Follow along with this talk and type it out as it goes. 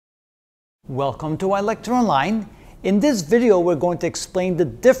Welcome to iLecture Online. In this video, we're going to explain the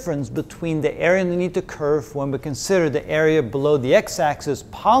difference between the area underneath the curve when we consider the area below the x-axis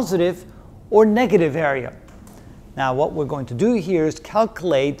positive or negative area. Now, what we're going to do here is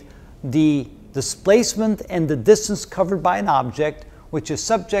calculate the displacement and the distance covered by an object, which is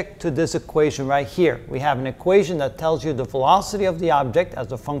subject to this equation right here. We have an equation that tells you the velocity of the object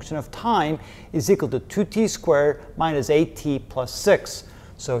as a function of time is equal to 2t squared minus 8t plus 6.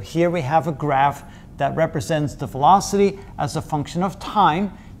 So here we have a graph that represents the velocity as a function of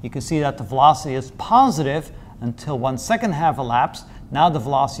time. You can see that the velocity is positive until 1 second have elapsed. Now the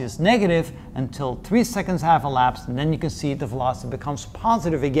velocity is negative until 3 seconds have elapsed, and then you can see the velocity becomes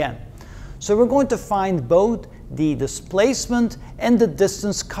positive again. So we're going to find both the displacement and the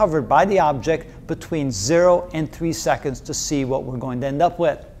distance covered by the object between 0 and 3 seconds to see what we're going to end up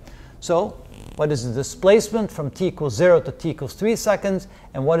with. So what is the displacement from t equals 0 to t equals 3 seconds,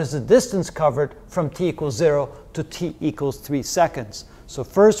 and what is the distance covered from t equals 0 to t equals 3 seconds? So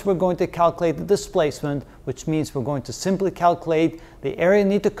first we're going to calculate the displacement, which means we're going to simply calculate the area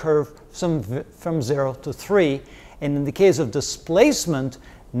underneath the curve from 0 to 3. And in the case of displacement,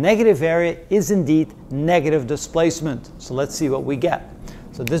 negative area is indeed negative displacement. So let's see what we get.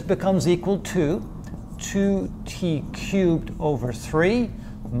 So this becomes equal to 2t cubed over 3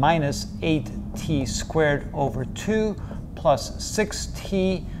 minus 8t squared over 2 plus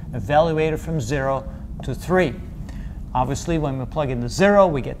 6t evaluated from 0 to 3. Obviously, when we plug in the 0,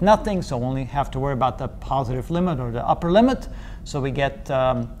 we get nothing, so we only have to worry about the positive limit or the upper limit. So we get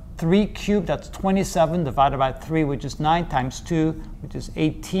 3 cubed, that's 27, divided by 3, which is 9, times 2, which is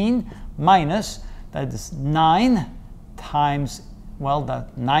 18, minus, that is 9 times, well,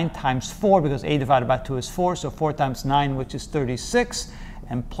 that 9 times 4, because 8 divided by 2 is 4, so 4 times 9, which is 36,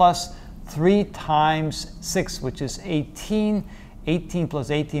 and plus 3 times 6, which is 18. 18 plus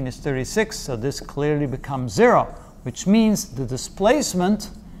 18 is 36, so this clearly becomes 0, which means the displacement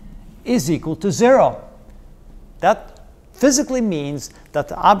is equal to 0. That physically means that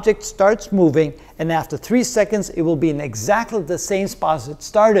the object starts moving, and after 3 seconds it will be in exactly the same spot as it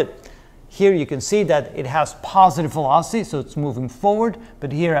started. Here you can see that it has positive velocity, so it's moving forward,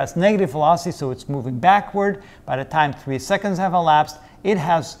 but here it has negative velocity, so it's moving backward. By the time 3 seconds have elapsed, it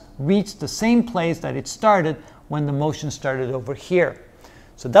has reached the same place that it started when the motion started over here.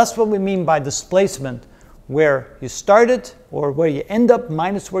 So that's what we mean by displacement, where you started or where you end up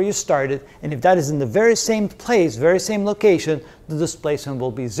minus where you started, and if that is in the very same place, very same location, the displacement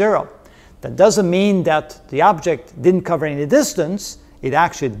will be 0. That doesn't mean that the object didn't cover any distance. It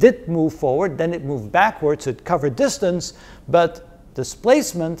actually did move forward, then it moved backwards, so it covered distance, but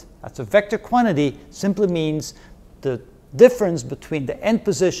displacement, that's a vector quantity, simply means the difference between the end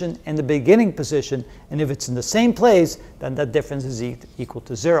position and the beginning position, and if it's in the same place, then that difference is equal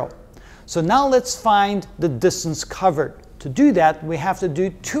to 0. So now let's find the distance covered. To do that, we have to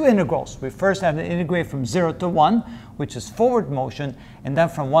do two integrals. We first have to integrate from 0 to 1, which is forward motion, and then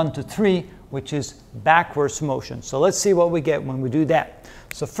from 1 to 3, which is backwards motion. So let's see what we get when we do that.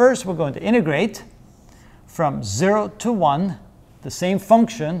 So first we're going to integrate from 0 to 1, the same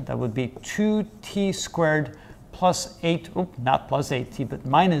function, that would be 2t squared plus 8, not plus 8t, but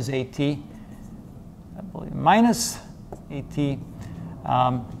minus 8t, I believe minus 8t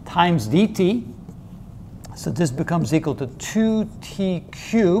times dt. So this becomes equal to 2t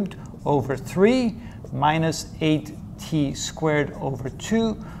cubed over 3 minus 8t squared over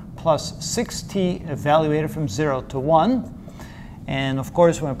 2 plus 6t evaluated from 0 to 1. And of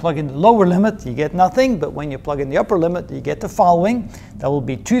course, when we plug in the lower limit, you get nothing, but when you plug in the upper limit, you get the following. That will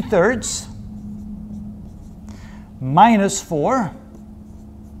be 2/3 minus 4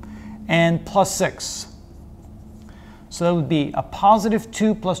 and plus 6. So that would be a positive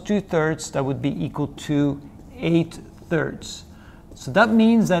 2 plus 2/3, that would be equal to 8/3. So that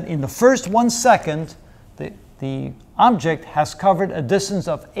means that in the first 1 second, the object has covered a distance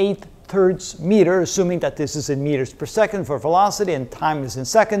of 8/3 meter, assuming that this is in meters per second for velocity and time is in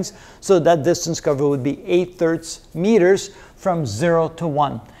seconds. So that distance covered would be 8/3 meters from 0 to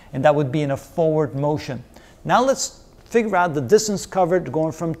 1, and that would be in a forward motion. Now let's figure out the distance covered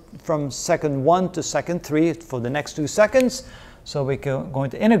going from second 1 to second 3 for the next 2 seconds. So we're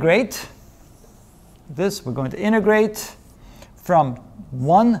going to integrate this. We're going to integrate from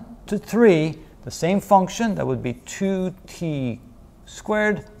 1 to 3, the same function, that would be 2t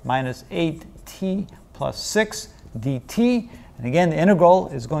squared minus 8t plus 6 dt. And again, the integral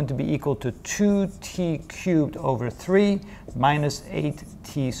is going to be equal to 2t cubed over 3 minus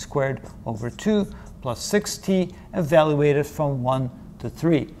 8t squared over 2 plus 6t evaluated from 1 to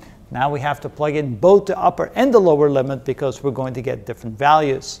 3. Now we have to plug in both the upper and the lower limit because we're going to get different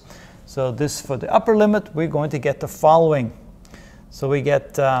values. So this, for the upper limit, we're going to get the following. So we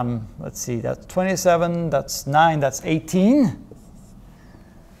get, let's see, that's 27, that's 9, that's 18,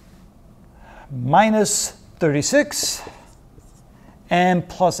 minus 36, and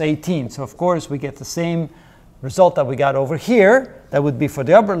plus 18. So of course we get the same result that we got over here. That would be for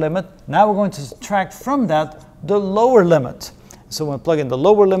the upper limit. Now we're going to subtract from that the lower limit. So when we plug in the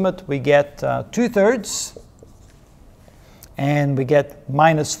lower limit, we get 2/3, and we get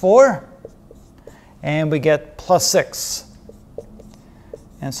minus 4, and we get plus 6.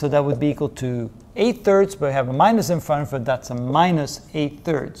 And so that would be equal to 8/3, but we have a minus in front of it. That's a minus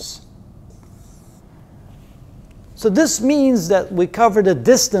 8/3. So this means that we covered a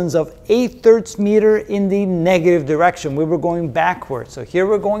distance of 8/3 meter in the negative direction. We were going backwards. So here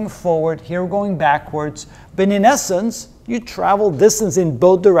we're going forward, here we're going backwards. But in essence, you traveled distance in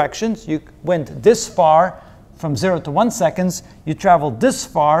both directions. You went this far from 0 to 1 seconds. You traveled this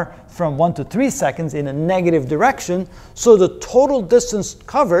far from 1 to 3 seconds in a negative direction. So the total distance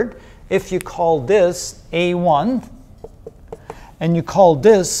covered, if you call this A1 and you call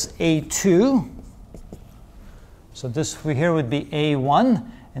this A2, so this here would be A1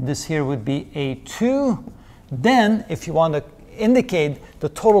 and this here would be A2, then if you want to indicate the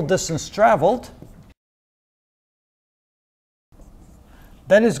total distance traveled,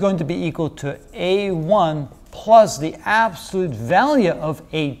 that is going to be equal to A1 plus the absolute value of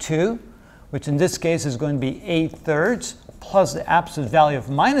A2, which in this case is going to be 8/3, plus the absolute value of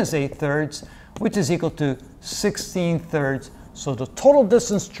minus 8/3, which is equal to 16/3. So the total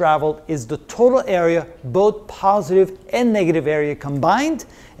distance traveled is the total area, both positive and negative area combined.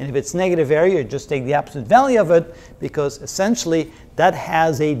 And if it's negative area, you just take the absolute value of it, because essentially that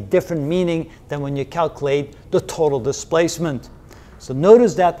has a different meaning than when you calculate the total displacement. So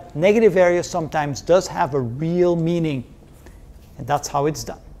notice that negative area sometimes does have a real meaning, and that's how it's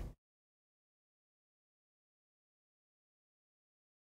done.